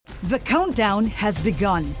The countdown has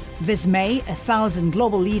begun. This May, 1,000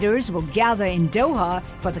 global leaders will gather in Doha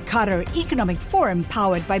for the Qatar Economic Forum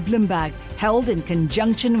powered by Bloomberg, held in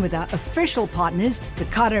conjunction with our official partners, the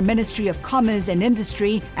Qatar Ministry of Commerce and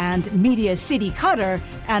Industry and Media City Qatar,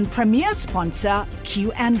 and premier sponsor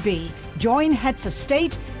QNB. Join heads of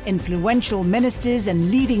state, influential ministers,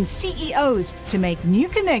 and leading CEOs to make new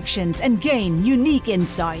connections and gain unique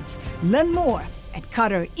insights. Learn more at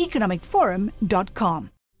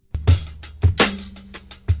QatarEconomicForum.com.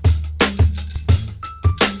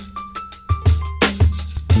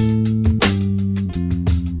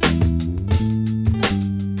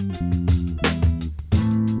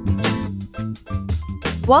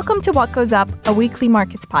 Welcome to What Goes Up, a weekly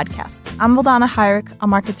markets podcast. I'm Valdana Hayek, a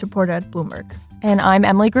markets reporter at Bloomberg. And I'm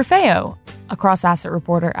Emily Griffeo, a cross-asset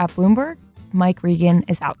reporter at Bloomberg. Mike Regan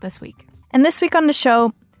is out this week. And this week on the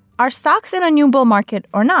show, are stocks in a new bull market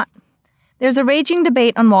or not? There's a raging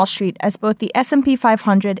debate on Wall Street as both the S&P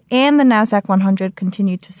 500 and the Nasdaq 100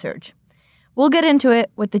 continue to surge. We'll get into it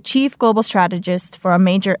with the chief global strategist for a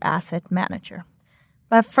major asset manager.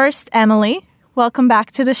 But first, Emily, welcome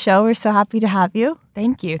back to the show. We're so happy to have you.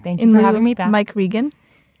 Thank you. Thank you for having me back. Mike Regan.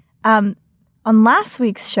 On last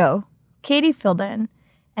week's show, Katie filled in,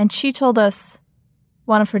 and she told us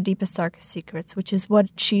one of her deepest, darkest secrets, which is what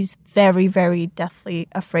she's very, very deathly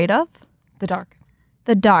afraid of. The dark.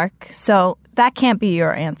 The dark. So that can't be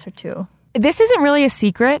your answer, too. This isn't really a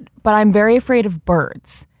secret, but I'm very afraid of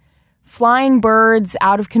birds. Flying birds,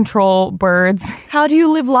 out of control birds. How do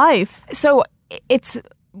you live life? So it's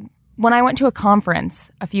when I went to a conference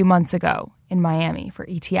a few months ago in Miami for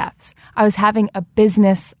ETFs, I was having a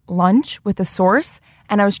business lunch with a source,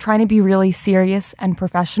 and I was trying to be really serious and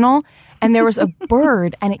professional. And there was a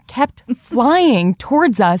bird, and it kept flying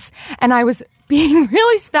towards us, and I was being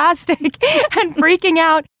really spastic and freaking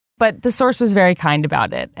out. But the source was very kind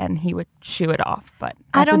about it, and he would shoo it off. But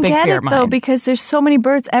that's I don't a big get fear it, of mine. though, because there's so many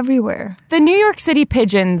birds everywhere. The New York City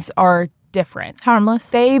pigeons are different. Harmless.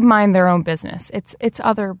 They mind their own business. It's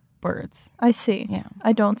other birds. I see. Yeah.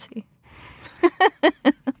 I don't see.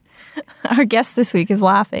 Our guest this week is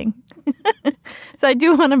laughing. So I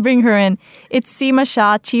do want to bring her in. It's Seema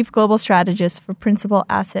Shah, Chief Global Strategist for Principal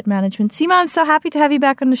Asset Management. Seema, I'm so happy to have you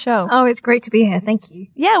back on the show. Oh, it's great to be here. Thank you.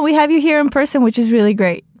 Yeah, we have you here in person, which is really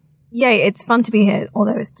great. Yay, it's fun to be here,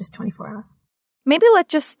 although it's just 24 hours. Maybe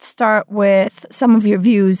let's just start with some of your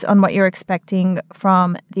views on what you're expecting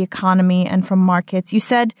from the economy and from markets. You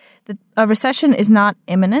said that a recession is not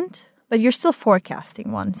imminent, but you're still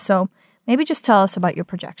forecasting one. So maybe just tell us about your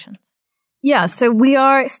projections. Yeah, so we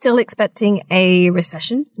are still expecting a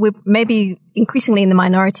recession. We're maybe increasingly in the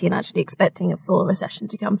minority and actually expecting a full recession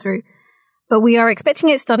to come through. But we are expecting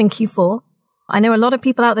it starting Q4. I know a lot of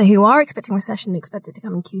people out there who are expecting recession expect it to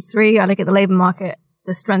come in Q3. I look at the labor market,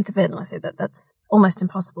 the strength of it, and I say that that's almost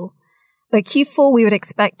impossible. But Q4, we would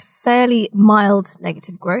expect fairly mild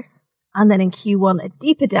negative growth. And then in Q1, a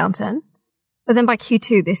deeper downturn. But then by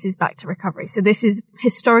Q2, this is back to recovery. So this is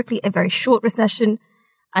historically a very short recession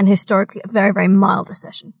and historically a very, very mild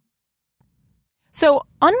recession. So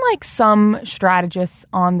unlike some strategists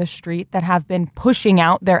on the street that have been pushing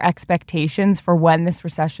out their expectations for when this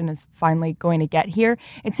recession is finally going to get here,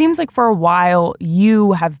 it seems like for a while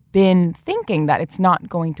you have been thinking that it's not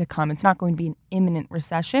going to come. It's not going to be an imminent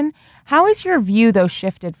recession. How has your view, though,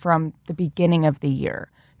 shifted from the beginning of the year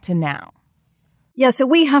to now? Yeah, so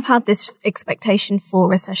we have had this expectation for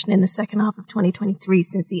recession in the second half of 2023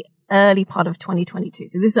 since the early part of 2022.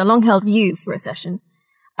 So this is a long-held view for recession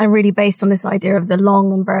and really based on this idea of the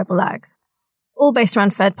long and variable lags. All based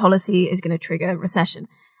around Fed policy is going to trigger recession.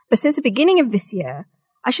 But since the beginning of this year,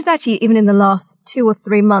 I should actually, even in the last 2 or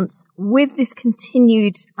 3 months, with this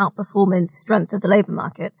continued outperformance strength of the labor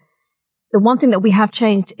market, the one thing that we have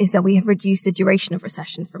changed is that we have reduced the duration of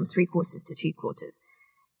recession from 3 quarters to 2 quarters.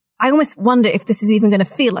 I almost wonder if this is even going to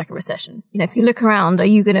feel like a recession. You know, if you look around, are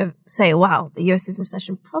you going to say, wow, the US is in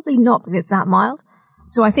recession? Probably not, because it's that mild.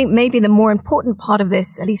 So I think maybe the more important part of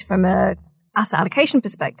this, at least from a asset allocation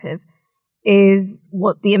perspective, is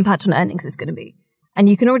what the impact on earnings is going to be. And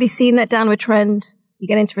you can already see in that downward trend, you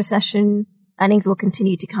get into recession, earnings will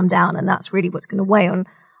continue to come down. And that's really what's going to weigh on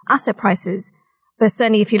asset prices. But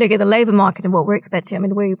certainly if you look at the labor market and what we're expecting, I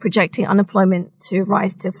mean, we're projecting unemployment to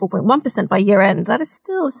rise to 4.1% by year end. That is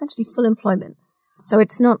still essentially full employment. So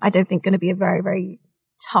it's not, I don't think, going to be a very, very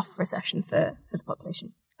tough recession for the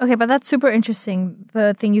population. Okay, but that's super interesting,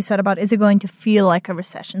 the thing you said about is it going to feel like a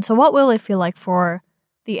recession? So what will it feel like for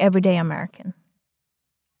the everyday American?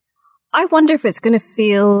 I wonder if it's going to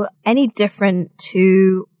feel any different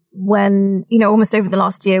to when, you know, almost over the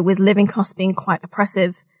last year with living costs being quite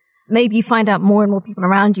oppressive, maybe you find out more and more people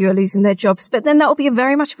around you are losing their jobs, but then that will be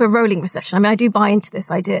very much of a rolling recession. I mean, I do buy into this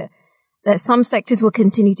idea that some sectors will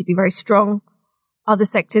continue to be very strong. Other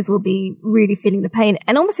sectors will be really feeling the pain,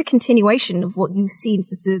 and almost a continuation of what you've seen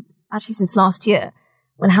since last year,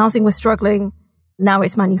 when housing was struggling. Now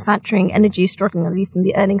it's manufacturing, energy is struggling, at least on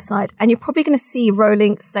the earnings side. And you're probably going to see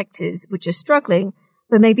rolling sectors which are struggling,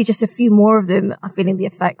 but maybe just a few more of them are feeling the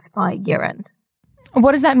effects by year end.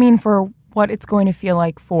 What does that mean for what it's going to feel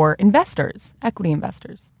like for investors, equity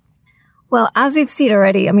investors? Well, as we've seen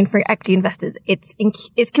already, I mean, for equity investors, it's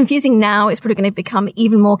confusing now. It's probably going to become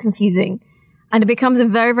even more confusing. And it becomes a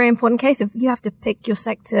very, very important case of you have to pick your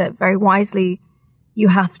sector very wisely. You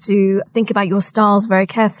have to think about your styles very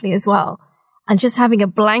carefully as well. And just having a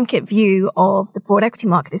blanket view of the broad equity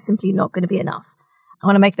market is simply not going to be enough. I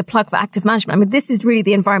want to make the plug for active management. I mean, this is really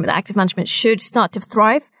the environment that active management should start to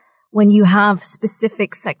thrive when you have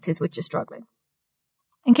specific sectors which are struggling.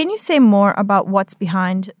 And can you say more about what's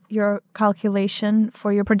behind your calculation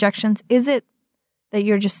for your projections? Is it that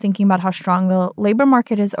you're just thinking about how strong the labor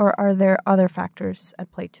market is, or are there other factors at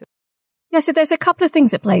play too? Yeah, so there's a couple of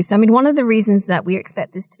things at play. So, I mean, one of the reasons that we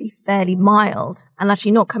expect this to be fairly mild and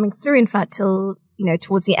actually not coming through, in fact, till,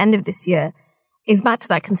 towards the end of this year, is back to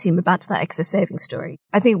that consumer, back to that excess savings story.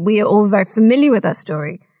 I think we are all very familiar with that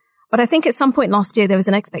story. But I think at some point last year, there was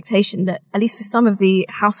an expectation that, at least for some of the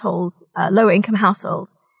households, lower income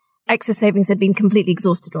households, excess savings had been completely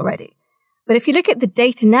exhausted already. But if you look at the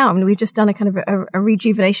data now, I mean, we've just done a kind of a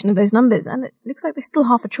rejuvenation of those numbers, and it looks like there's still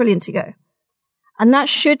 $500 billion to go. And that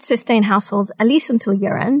should sustain households at least until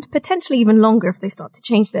year end, potentially even longer if they start to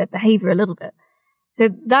change their behavior a little bit. So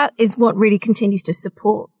that is what really continues to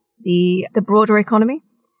support the broader economy.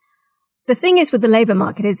 The thing is with the labor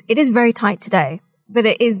market is it is very tight today, but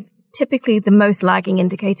it is typically the most lagging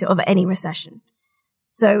indicator of any recession.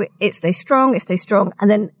 So it stays strong,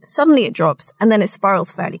 and then suddenly it drops, and then it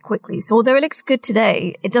spirals fairly quickly. So although it looks good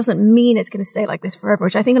today, it doesn't mean it's going to stay like this forever,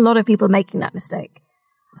 which I think a lot of people are making that mistake.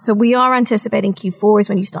 So we are anticipating Q4 is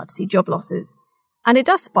when you start to see job losses. And it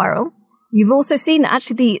does spiral. You've also seen that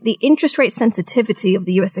actually the interest rate sensitivity of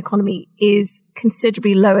the US economy is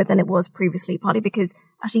considerably lower than it was previously, partly because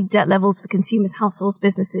actually debt levels for consumers, households,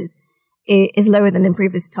 businesses is lower than in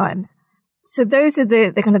previous times. So those are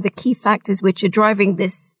the kind of the key factors which are driving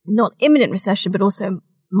this not imminent recession, but also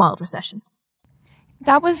mild recession.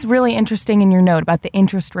 That was really interesting in your note about the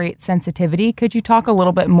interest rate sensitivity. Could you talk a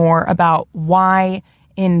little bit more about why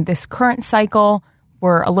in this current cycle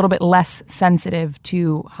we're a little bit less sensitive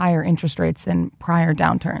to higher interest rates than prior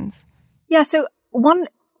downturns? Yeah, so one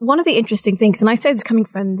of the interesting things, and I say this coming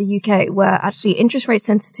from the UK, where actually interest rate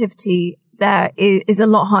sensitivity there is a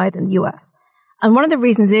lot higher than the US. And one of the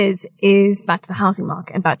reasons is back to the housing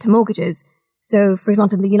market and back to mortgages. So, for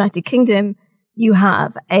example, in the United Kingdom, you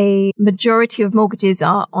have a majority of mortgages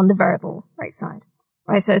are on the variable rate side,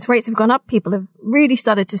 right? So as rates have gone up, people have really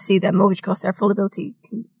started to see their mortgage costs, their affordability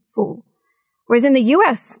can fall. Whereas in the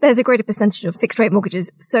US, there's a greater percentage of fixed rate mortgages.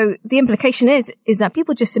 So the implication is that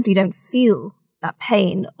people just simply don't feel that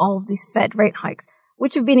pain of these Fed rate hikes,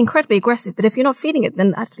 which have been incredibly aggressive. But if you're not feeling it,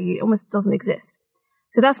 then actually it almost doesn't exist.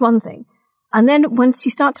 So that's one thing. And then once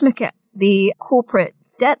you start to look at the corporate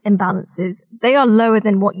debt imbalances, they are lower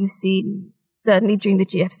than what you've seen certainly during the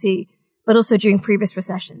GFC, but also during previous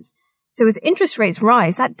recessions. So as interest rates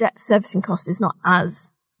rise, that debt servicing cost is not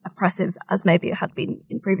as oppressive as maybe it had been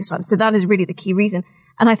in previous times. So that is really the key reason.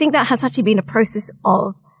 And I think that has actually been a process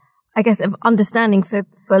of, I guess, of understanding for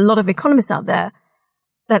a lot of economists out there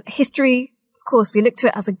that history, of course, we look to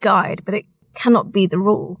it as a guide, but it cannot be the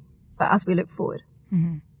rule for as we look forward.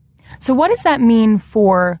 Mm-hmm. So what does that mean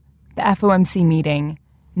for the FOMC meeting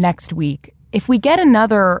next week? If we get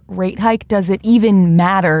another rate hike, does it even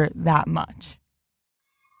matter that much?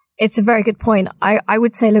 It's a very good point. I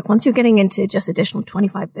would say, look, once you're getting into just additional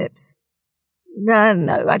 25 bips,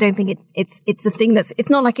 no, I don't think it's a thing it's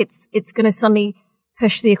not like it's going to suddenly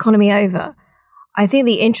push the economy over. I think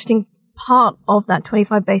the interesting part of that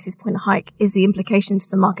 25 basis point hike is the implications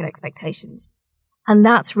for market expectations. And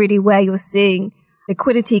that's really where you're seeing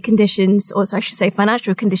liquidity conditions, or so I should say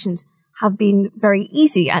financial conditions, have been very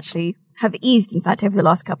easy, actually, have eased, in fact, over the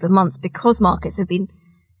last couple of months because markets have been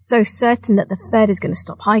so certain that the Fed is going to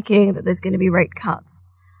stop hiking, that there's going to be rate cuts.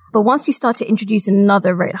 But once you start to introduce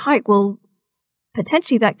another rate hike, well,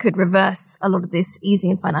 potentially that could reverse a lot of this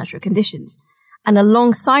easing in financial conditions. And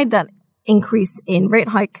alongside that increase in rate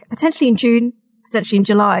hike, potentially in June, potentially in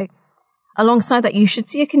July, alongside that, you should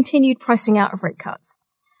see a continued pricing out of rate cuts.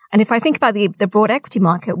 And if I think about the broad equity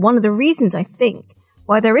market, one of the reasons I think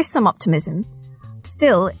why there is some optimism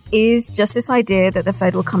still is just this idea that the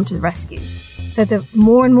Fed will come to the rescue. So the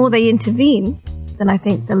more and more they intervene, then I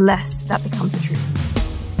think the less that becomes the truth.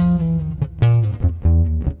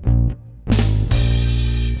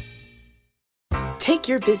 Take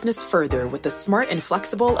your business further with the smart and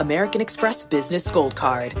flexible American Express Business Gold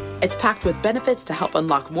Card. It's packed with benefits to help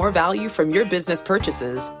unlock more value from your business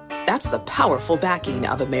purchases. That's the powerful backing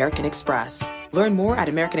of American Express. Learn more at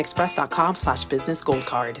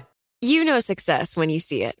americanexpress.com/businessgoldcard. You know success when you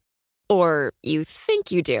see it. Or you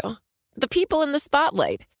think you do. The people in the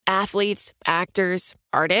spotlight, athletes, actors,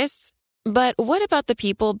 artists. But what about the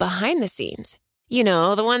people behind the scenes? You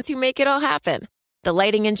know, the ones who make it all happen. The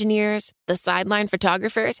lighting engineers, the sideline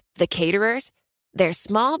photographers, the caterers. They're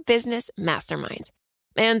small business masterminds.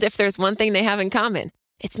 And if there's one thing they have in common,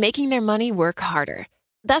 it's making their money work harder.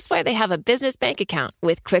 That's why they have a business bank account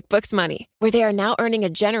with QuickBooks Money, where they are now earning a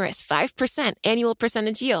generous 5% annual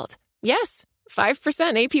percentage yield. Yes,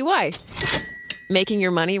 5% APY. Making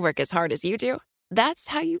your money work as hard as you do? That's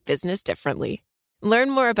how you business differently. Learn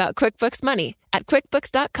more about QuickBooks Money at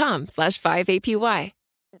quickbooks.com/5APY.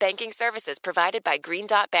 Banking services provided by Green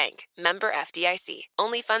Dot Bank, member FDIC.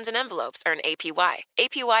 Only funds and envelopes earn APY.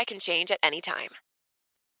 APY can change at any time.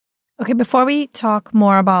 Okay, before we talk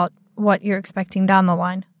more about what you're expecting down the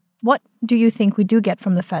line, what do you think we do get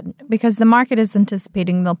from the Fed? Because the market is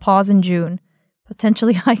anticipating they'll pause in June,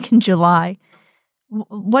 potentially hike in July.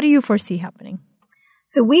 What do you foresee happening?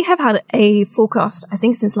 So we have had a forecast, I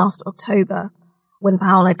think since last October, when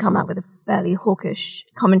Powell had come out with a fairly hawkish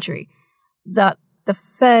commentary, that the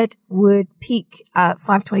Fed would peak at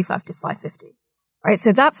 525 to 550. Right.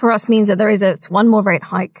 So that for us means that there is one more rate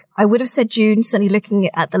hike. I would have said June, certainly looking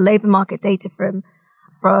at the labor market data from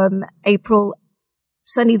April,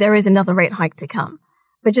 certainly there is another rate hike to come.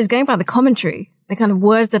 But just going by the commentary, the kind of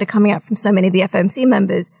words that are coming out from so many of the FOMC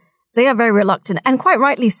members, they are very reluctant, and quite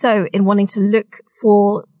rightly so, in wanting to look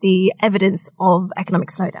for the evidence of economic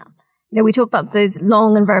slowdown. You know, we talk about those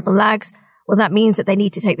long and variable lags. Well, that means that they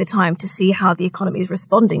need to take the time to see how the economy is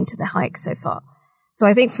responding to the hike so far. So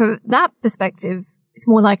I think from that perspective, it's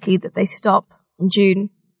more likely that they stop in June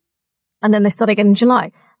and then they start again in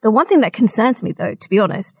July. The one thing that concerns me, though, to be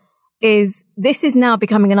honest, is this is now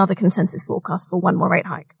becoming another consensus forecast for one more rate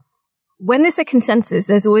hike. When there's a consensus,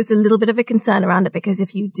 there's always a little bit of a concern around it, because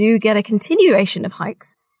if you do get a continuation of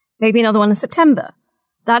hikes, maybe another one in September,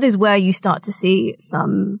 that is where you start to see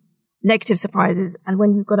some negative surprises. And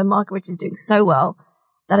when you've got a market which is doing so well,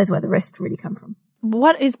 that is where the risks really come from.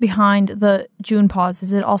 What is behind the June pause?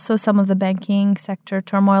 Is it also some of the banking sector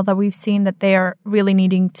turmoil that we've seen that they are really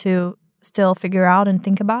needing to still figure out and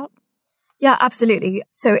think about? Yeah, absolutely.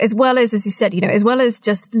 So as well as you said, as well as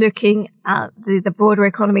just looking at the broader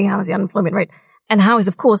economy, how is the unemployment rate, and how is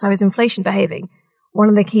inflation behaving? One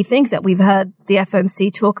of the key things that we've heard the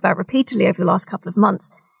FOMC talk about repeatedly over the last couple of months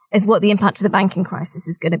is what the impact of the banking crisis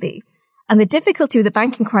is going to be. And the difficulty with the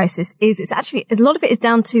banking crisis is it's actually, a lot of it is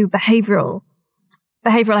down to behavioral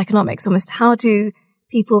economics, almost. How do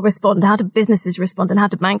people respond? How do businesses respond? And how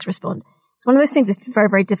do banks respond? It's one of those things that's very,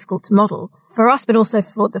 very difficult to model for us, but also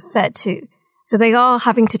for the Fed too. So they are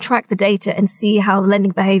having to track the data and see how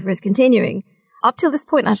lending behavior is continuing. Up till this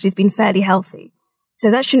point, actually, it's been fairly healthy. So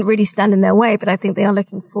that shouldn't really stand in their way, but I think they are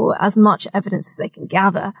looking for as much evidence as they can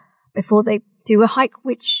gather before they do a hike,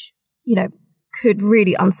 which, could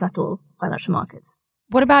really unsettle financial markets.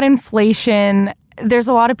 What about inflation? There's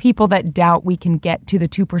a lot of people that doubt we can get to the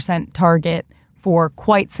 2% target for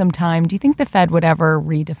quite some time. Do you think the Fed would ever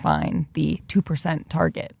redefine the 2%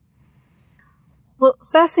 target? Well,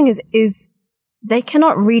 first thing is they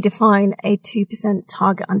cannot redefine a 2%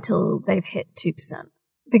 target until they've hit 2%,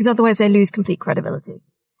 because otherwise they lose complete credibility.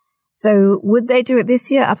 So would they do it this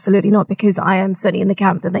year? Absolutely not, because I am certainly in the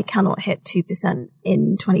camp that they cannot hit 2%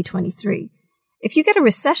 in 2023. If you get a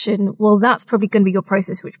recession, well, that's probably going to be your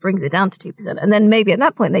process, which brings it down to 2%. And then maybe at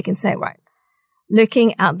that point they can say, right,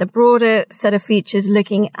 looking at the broader set of features,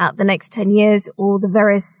 looking at the next 10 years, or the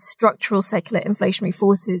various structural secular inflationary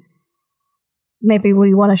forces, maybe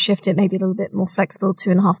we want to shift it maybe a little bit more flexible,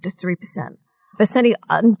 2.5% to 3%. But certainly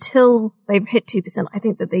until they've hit 2%, I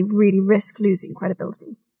think that they really risk losing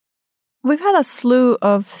credibility. We've had a slew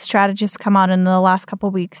of strategists come out in the last couple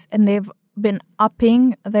of weeks, and they've been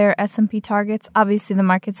upping their S&P targets. Obviously, the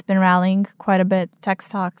market's been rallying quite a bit, tech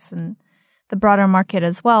stocks and the broader market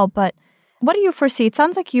as well. But what do you foresee? It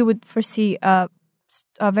sounds like you would foresee a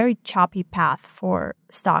very choppy path for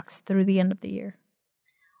stocks through the end of the year.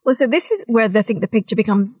 Well, so this is where I think the picture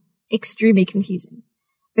becomes extremely confusing,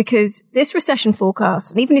 because this recession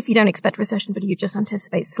forecast, and even if you don't expect recession, but you just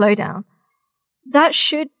anticipate slowdown, that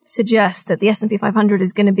should suggest that the S&P 500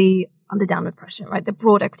 is going to be under downward pressure, right? The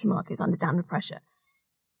broad equity market is under downward pressure.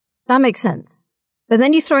 That makes sense. But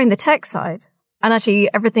then you throw in the tech side and actually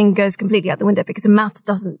everything goes completely out the window because the math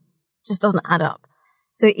doesn't add up.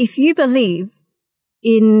 So if you believe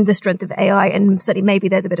in the strength of AI, and certainly maybe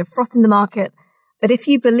there's a bit of froth in the market, but if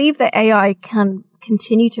you believe that AI can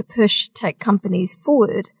continue to push tech companies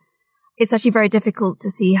forward, it's actually very difficult to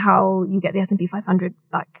see how you get the S&P 500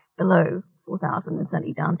 back below 4,000 and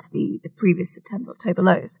certainly down to the previous September, October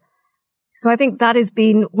lows. So I think that has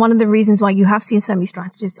been one of the reasons why you have seen so many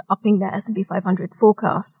strategists upping their S&P 500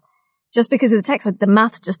 forecasts. Just because of the tech side, the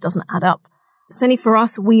math just doesn't add up. Certainly for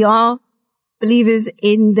us, we are believers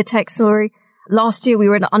in the tech story. Last year, we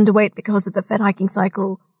were in underweight because of the Fed hiking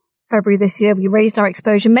cycle. February this year, we raised our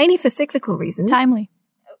exposure mainly for cyclical reasons. Timely.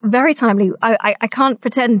 Very timely. I can't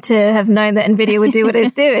pretend to have known that NVIDIA would do what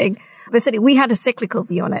it's doing. But certainly we had a cyclical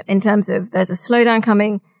view on it in terms of there's a slowdown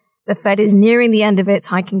coming. The Fed is nearing the end of its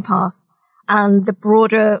hiking path. And the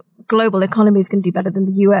broader global economy is going to do better than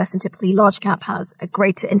the US. And typically large cap has a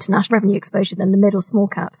greater international revenue exposure than the mid or small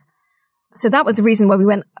caps. So that was the reason why we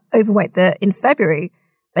went overweight in February.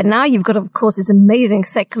 But now you've got, of course, this amazing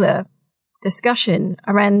secular discussion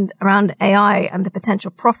around AI and the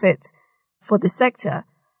potential profits for the sector.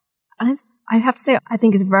 And I have to say, I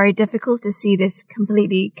think it's very difficult to see this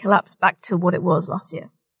completely collapse back to what it was last year.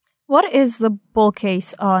 What is the bull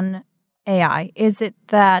case on AI? Is it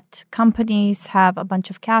that companies have a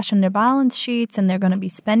bunch of cash on their balance sheets and they're going to be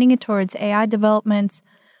spending it towards AI developments?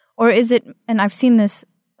 Or is it, and I've seen this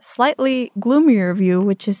slightly gloomier view,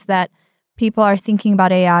 which is that people are thinking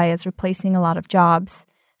about AI as replacing a lot of jobs.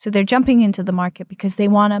 So they're jumping into the market because they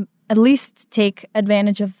want to at least take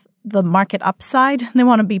advantage of the market upside. They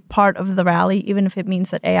want to be part of the rally, even if it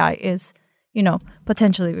means that AI is,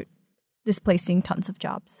 potentially displacing tons of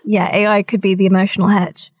jobs. Yeah, AI could be the emotional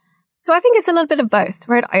hedge. So I think it's a little bit of both,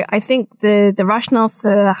 right? I think the rationale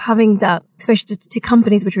for having that exposure to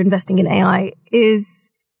companies which are investing in AI is,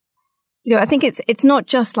 I think it's not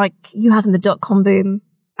just like you had in the dot-com boom.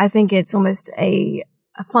 I think it's almost a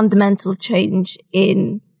fundamental change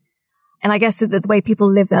in, and I guess that the way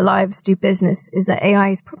people live their lives, do business, is that AI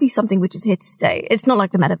is probably something which is here to stay. It's not like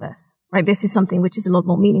the metaverse, right? This is something which is a lot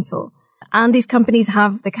more meaningful. And these companies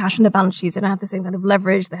have the cash on their balance sheets. They don't have the same kind of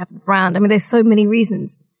leverage. They have the brand. I mean, there's so many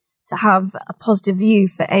reasons to have a positive view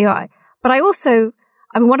for AI. But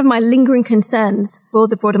one of my lingering concerns for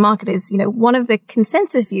the broader market is, one of the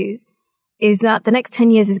consensus views is that the next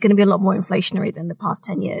 10 years is going to be a lot more inflationary than the past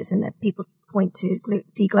 10 years. And that people point to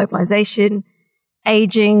deglobalization,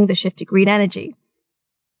 aging, the shift to green energy.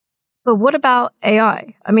 But what about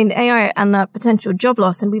AI? I mean, AI and the potential job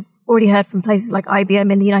loss, and we've already heard from places like IBM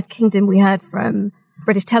in the United Kingdom. We heard from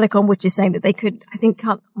British Telecom, which is saying that they could, I think,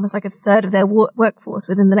 cut almost like a third of their workforce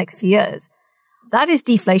within the next few years. That is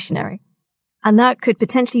deflationary. And that could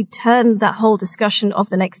potentially turn that whole discussion of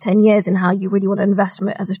the next 10 years and how you really want to invest from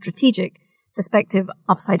it as a strategic perspective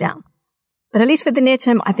upside down. But at least for the near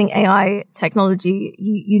term, I think AI technology,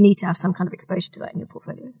 you need to have some kind of exposure to that in your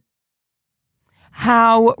portfolios.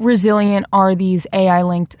 How resilient are these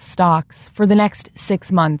AI-linked stocks for the next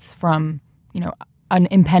 6 months from, an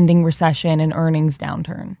impending recession and earnings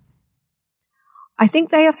downturn? I think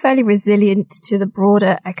they are fairly resilient to the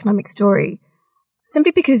broader economic story,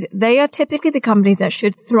 simply because they are typically the companies that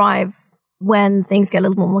should thrive when things get a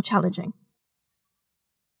little more challenging.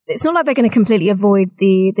 It's not like they're going to completely avoid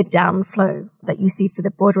the downflow that you see for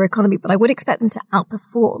the broader economy, but I would expect them to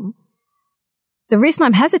outperform. The reason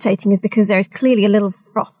I'm hesitating is because there is clearly a little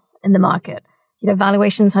froth in the market.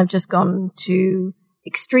 Valuations have just gone to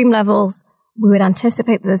extreme levels. We would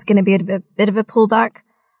anticipate that there's going to be a bit of a pullback.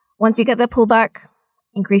 Once you get the pullback,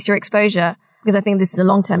 increase your exposure, because I think this is a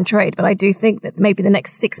long-term trade. But I do think that maybe the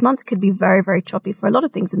next 6 months could be very, very choppy for a lot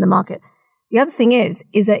of things in the market. The other thing is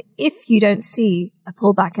that if you don't see a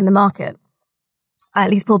pullback in the market, at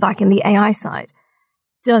least pullback in the AI side,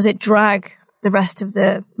 does it drag the rest of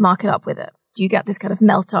the market up with it? Do you get this kind of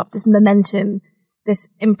melt up, this momentum, this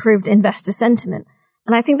improved investor sentiment?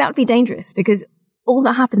 And I think that would be dangerous because all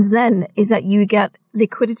that happens then is that you get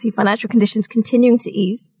liquidity, financial conditions continuing to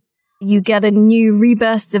ease. You get a new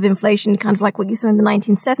reburst of inflation, kind of like what you saw in the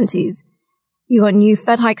 1970s. You got new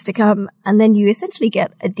Fed hikes to come, and then you essentially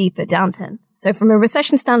get a deeper downturn. So from a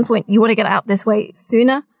recession standpoint, you want to get out this way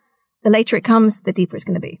sooner. The later it comes, the deeper it's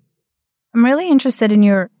going to be. I'm really interested in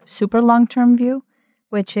your super long-term view,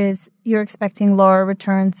 which is you're expecting lower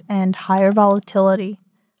returns and higher volatility.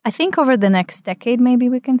 I think over the next decade, maybe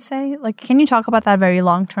we can say. Can you talk about that very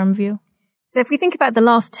long-term view? So if we think about the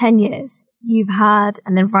last 10 years, you've had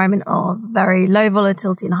an environment of very low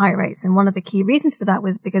volatility and high rates. And one of the key reasons for that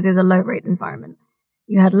was because it was a low rate environment.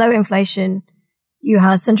 You had low inflation. You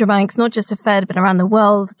have central banks, not just the Fed, but around the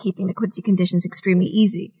world, keeping liquidity conditions extremely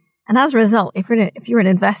easy. And as a result, if you're an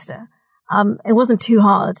investor, it wasn't too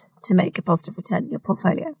hard to make a positive return in your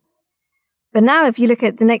portfolio. But now if you look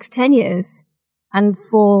at the next 10 years, and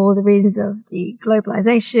for the reasons of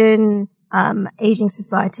deglobalization, aging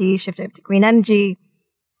society, shift over to green energy,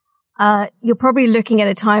 you're probably looking at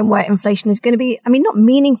a time where inflation is going to be, not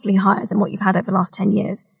meaningfully higher than what you've had over the last 10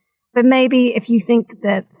 years. But maybe if you think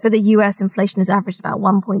that for the US, inflation has averaged about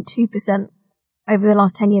 1.2% over the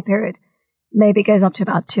last 10-year period, maybe it goes up to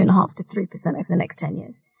about 2.5% to 3% over the next 10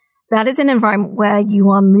 years. That is an environment where you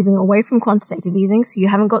are moving away from quantitative easing, so you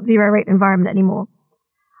haven't got zero rate environment anymore.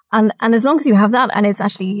 And as long as you have that, and it's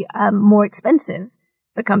actually more expensive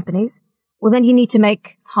for companies, well, then you need to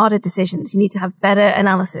make harder decisions. You need to have better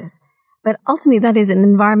analysis. But ultimately, that is an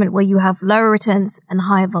environment where you have lower returns and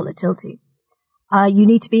higher volatility. You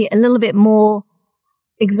need to be a little bit more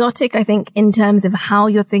exotic, I think, in terms of how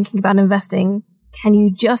you're thinking about investing. Can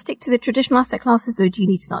you just stick to the traditional asset classes, or do you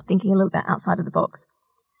need to start thinking a little bit outside of the box?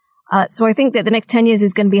 So I think that the next 10 years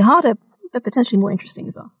is going to be harder, but potentially more interesting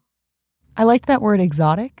as well. I liked that word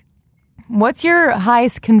exotic. What's your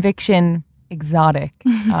highest conviction exotic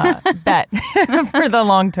bet for the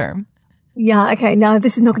long term? Yeah, okay. Now,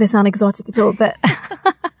 this is not going to sound exotic at all, but...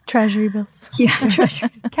 Treasury bills. Yeah,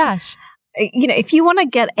 treasuries. Cash. If you want to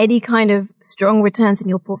get any kind of strong returns in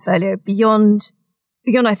your portfolio beyond,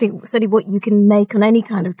 I think, certainly what you can make on any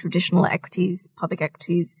kind of traditional equities, public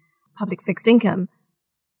fixed income,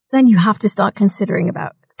 then you have to start considering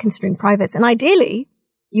privates. And ideally,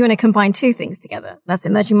 you want to combine two things together. That's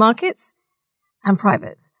emerging markets and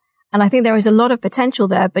privates. And I think there is a lot of potential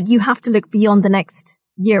there, but you have to look beyond the next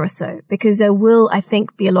year or so, because there will, I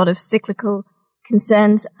think, be a lot of cyclical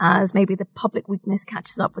concerns as maybe the public weakness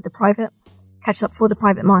catches up for the private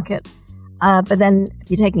market. But then if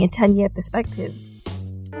you're taking a 10-year perspective,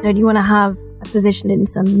 don't you want to have a position in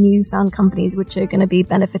some newfound companies which are going to be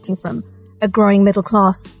benefiting from a growing middle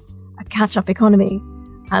class, a catch-up economy,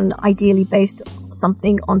 and ideally based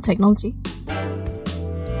something on technology?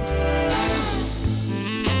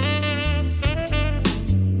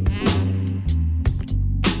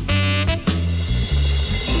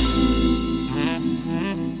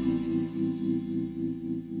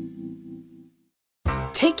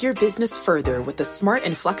 Take your business further with the smart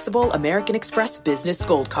and flexible American Express Business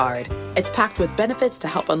Gold Card. It's packed with benefits to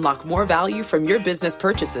help unlock more value from your business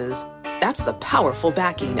purchases. That's the powerful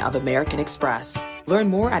backing of American Express. Learn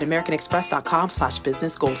more at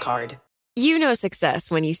americanexpress.com/businessgoldcard. You know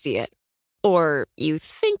success when you see it. Or you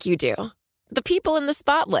think you do. The people in the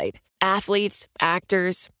spotlight. Athletes,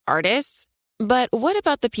 actors, artists. But what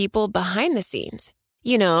about the people behind the scenes?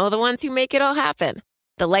 You know, the ones who make it all happen.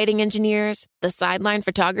 The lighting engineers, the sideline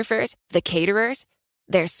photographers, the caterers.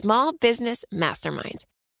 They're small business masterminds.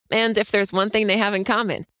 And if there's one thing they have in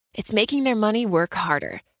common, it's making their money work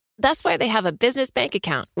harder. That's why they have a business bank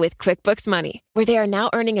account with QuickBooks Money, where they are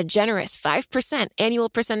now earning a generous 5% annual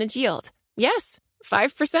percentage yield. Yes,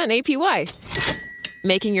 5% APY.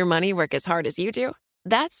 Making your money work as hard as you do?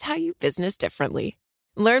 That's how you business differently.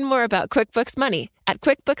 Learn more about QuickBooks Money at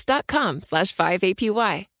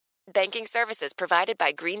quickbooks.com/5APY. Banking services provided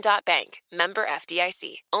by Green Dot Bank, member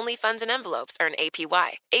FDIC. Only funds and envelopes earn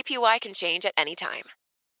APY. APY can change at any time.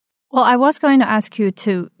 Well, I was going to ask you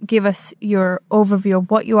to give us your overview of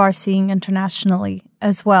what you are seeing internationally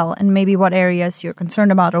as well, and maybe what areas you're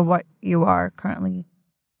concerned about or what you are currently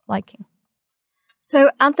liking. So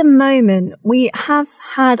at the moment, we have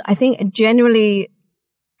had, I think, a generally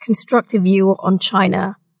constructive view on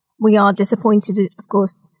China. We are disappointed, of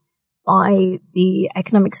course, by the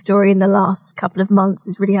economic story in the last couple of months.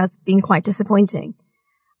 It really has been quite disappointing.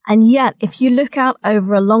 And yet, if you look out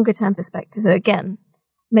over a longer term perspective, again,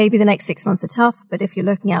 maybe the next 6 months are tough, but if you're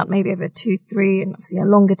looking out maybe over 2, 3, and obviously a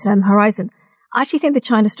longer term horizon, I actually think the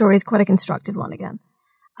China story is quite a constructive one again.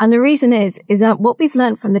 And the reason is that what we've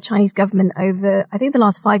learned from the Chinese government over, I think, the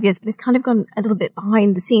last 5 years, but it's kind of gone a little bit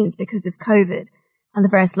behind the scenes because of COVID and the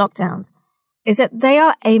various lockdowns, is that they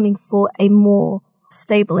are aiming for a more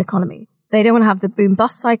stable economy. They don't want to have the boom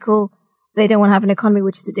bust cycle. They don't want to have an economy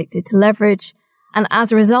which is addicted to leverage. And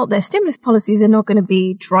as a result, their stimulus policies are not going to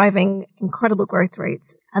be driving incredible growth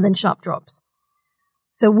rates and then sharp drops.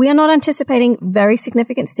 So we are not anticipating very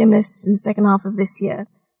significant stimulus in the second half of this year.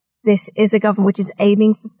 This is a government which is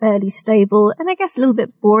aiming for fairly stable and I guess a little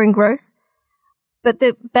bit boring growth. But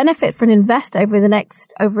the benefit for an investor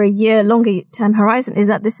over a year, longer term horizon is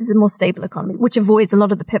that this is a more stable economy, which avoids a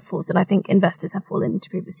lot of the pitfalls that I think investors have fallen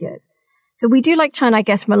into previous years. So we do like China, I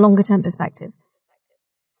guess, from a longer term perspective.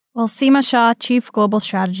 Well, Seema Shah, Chief Global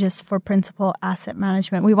Strategist for Principal Asset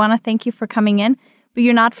Management, we want to thank you for coming in, but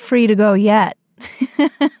you're not free to go yet.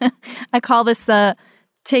 I call this the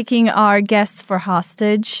taking our guests for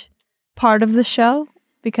hostage part of the show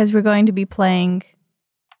because we're going to be playing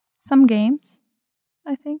some games,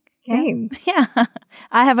 I think. Games? Yeah.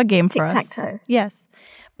 I have a game for us. Tic-tac-toe. Yes.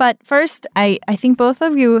 But first, I think both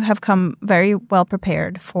of you have come very well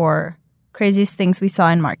prepared for craziest things we saw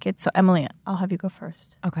in markets. So, Emily, I'll have you go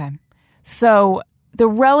first. Okay. So the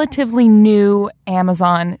relatively new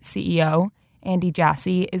Amazon CEO, Andy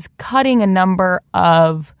Jassy, is cutting a number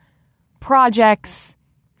of projects,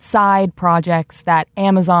 side projects that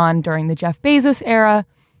Amazon during the Jeff Bezos era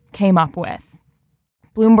came up with.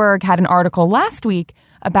 Bloomberg had an article last week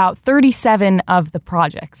about 37 of the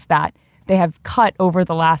projects that they have cut over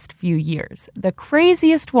the last few years. The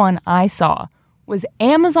craziest one I saw was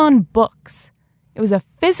Amazon Books. It was a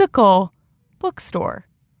physical bookstore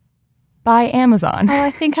by Amazon. Oh,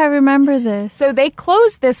 I think I remember this. So they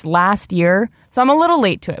closed this last year, so I'm a little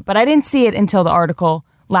late to it, but I didn't see it until the article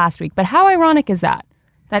last week. But how ironic is that?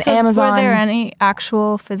 That so Amazon... Were there any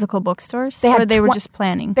actual physical bookstores? Or they were just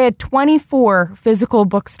planning? They had 24 physical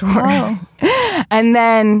bookstores and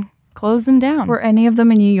then closed them down. Were any of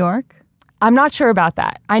them in New York? I'm not sure about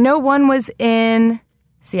that. I know one was in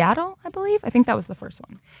Seattle, I believe. I think that was the first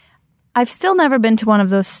one. I've still never been to one of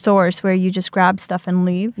those stores where you just grab stuff and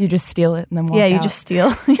leave. You just steal it and then walk Yeah, out. you just steal.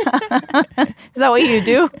 Is that what you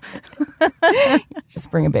do? Just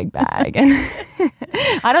bring a big bag. And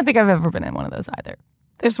I don't think I've ever been in one of those either.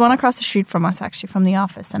 There's one across the street from us, actually, from the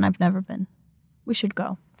office, and I've never been. We should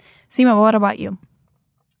go. Seema, what about you?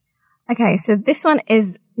 Okay, so this one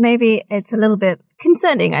is maybe it's a little bit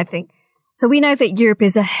concerning, I think. So we know that Europe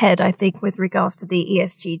is ahead, I think, with regards to the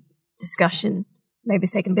ESG discussion. Maybe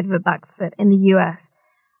it's taken a bit of a back foot in the US.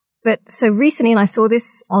 But so recently, and I saw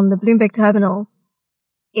this on the Bloomberg terminal,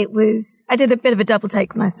 I did a bit of a double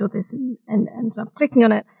take when I saw this and I'm clicking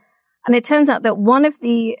on it. And it turns out that one of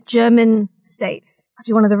the German states,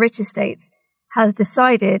 actually one of the richest states, has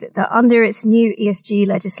decided that under its new ESG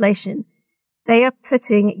legislation, they are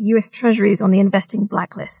putting US treasuries on the investing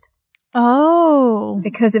blacklist. Oh.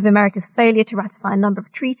 Because of America's failure to ratify a number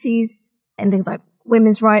of treaties and things like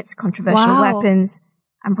women's rights, controversial weapons,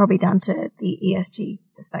 and probably down to the ESG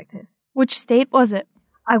perspective. Which state was it?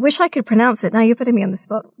 I wish I could pronounce it. Now you're putting me on the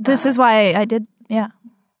spot. This is why I did, yeah.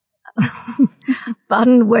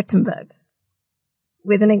 Baden-Württemberg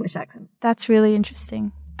with an English accent. That's really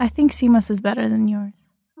interesting. I think Seema's is better than yours.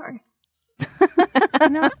 Sorry.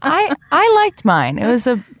 No, I liked mine. It was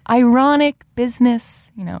a ironic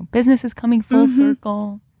business. Business is coming full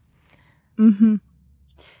circle. Mm-hmm.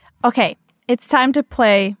 Okay, it's time to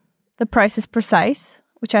play The Price is Precise,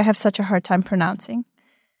 which I have such a hard time pronouncing.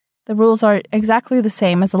 The rules are exactly the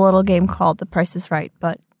same as a little game called The Price is Right,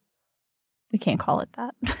 but we can't call it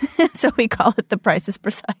that. So we call it The Price is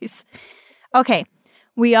Precise. Okay,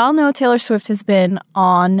 we all know Taylor Swift has been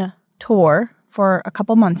on tour for a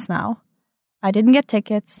couple months now. I didn't get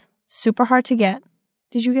tickets. Super hard to get.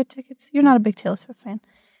 Did you get tickets? You're not a big Taylor Swift fan.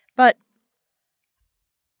 But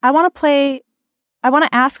I want to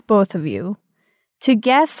ask both of you to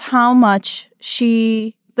guess how much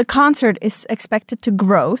the concert is expected to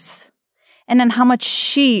gross, and then how much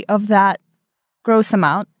she of that gross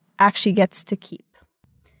amount actually gets to keep.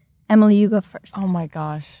 Emily, you go first. Oh my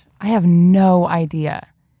gosh. I have no idea.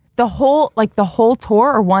 The whole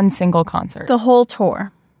tour or one single concert? The whole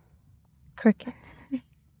tour. Crickets.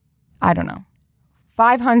 I don't know.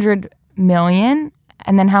 500 million,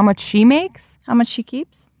 and then how much she makes? How much she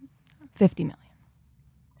keeps? 50 million.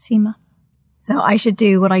 Seema. So I should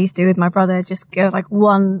do what I used to do with my brother, just go like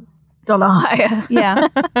 $1 higher. Yeah.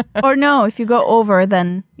 Or no, if you go over,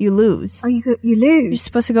 then you lose. Oh, you lose. You're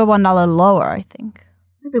supposed to go $1 lower, I think.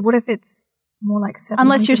 No, but what if it's more like 700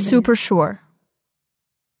 Unless you're million? super sure.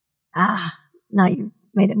 Now you've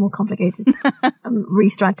made it more complicated. I'm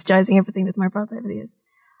re-strategizing everything with my brother over the years.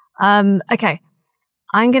 Okay.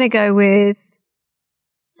 I'm going to go with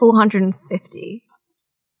 450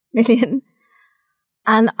 million.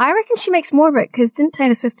 And I reckon she makes more of it because didn't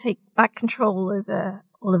Taylor Swift take back control over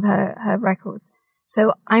all of her records?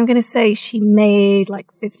 So I'm going to say she made like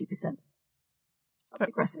 50%. That's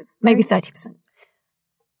aggressive. Maybe 30%.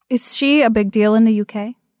 Is she a big deal in the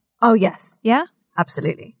UK? Oh, yes. Yeah?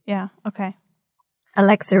 Absolutely. Yeah. Okay.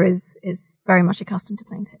 Alexa is very much accustomed to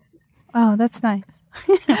playing Taylor Swift. Oh, that's nice.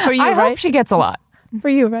 For you, I right? hope she gets a lot. For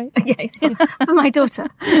you, right? Yeah, for my daughter.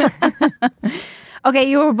 Okay,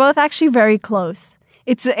 you were both actually very close.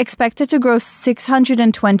 It's expected to gross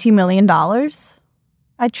 $620 million.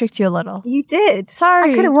 I tricked you a little. You did.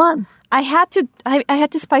 Sorry. I could have won. I had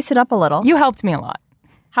to spice it up a little. You helped me a lot.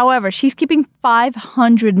 However, she's keeping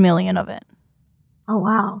 $500 million of it. Oh,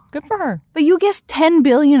 wow. Good for her. But you guessed $10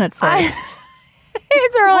 billion at first.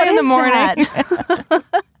 It's early in the morning. That?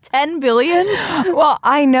 $10 billion? Well,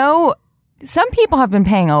 I know some people have been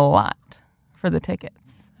paying a lot for the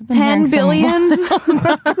tickets. $10 billion?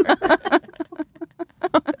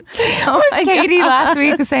 Was Katie last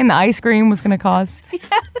week was saying the ice cream was going to cost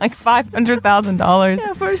like $500,000?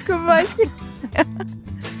 Yeah, for a scoop of ice cream.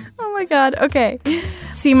 Oh my God. Okay.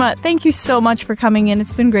 Seema, thank you so much for coming in.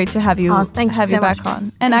 It's been great to have you, back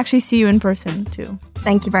on and actually see you in person too.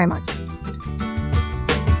 Thank you very much.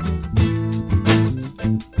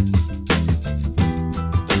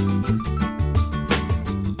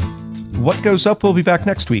 What Goes Up will be back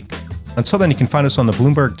next week. Until then, you can find us on the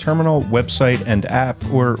Bloomberg Terminal, website, and app,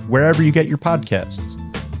 or wherever you get your podcasts.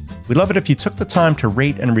 We'd love it if you took the time to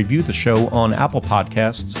rate and review the show on Apple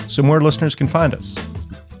Podcasts so more listeners can find us.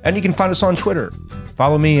 And you can find us on Twitter.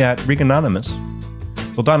 Follow me at Reganonymous.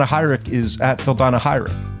 Vildana Heinrich is at Vildana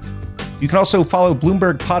Heinrich. You can also follow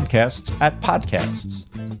Bloomberg Podcasts at Podcasts.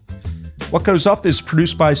 What Goes Up is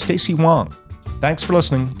produced by Stacey Wong. Thanks for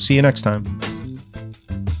listening. See you next time.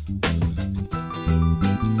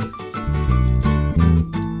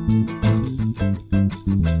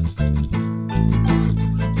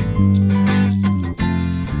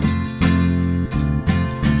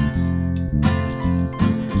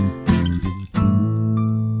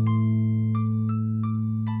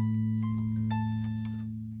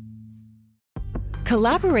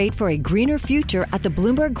 Collaborate for a greener future at the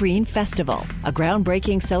Bloomberg Green Festival, a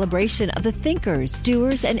groundbreaking celebration of the thinkers,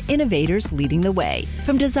 doers, and innovators leading the way.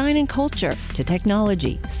 From design and culture to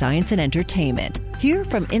technology, science, and entertainment. Hear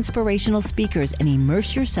from inspirational speakers and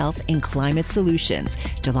immerse yourself in climate solutions.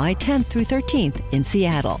 July 10th through 13th in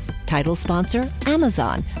Seattle. Title sponsor,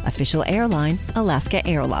 Amazon. Official airline, Alaska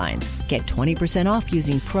Airlines. Get 20% off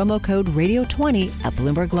using promo code radio20 at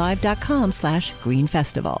BloombergLive.com/Green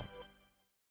Festival.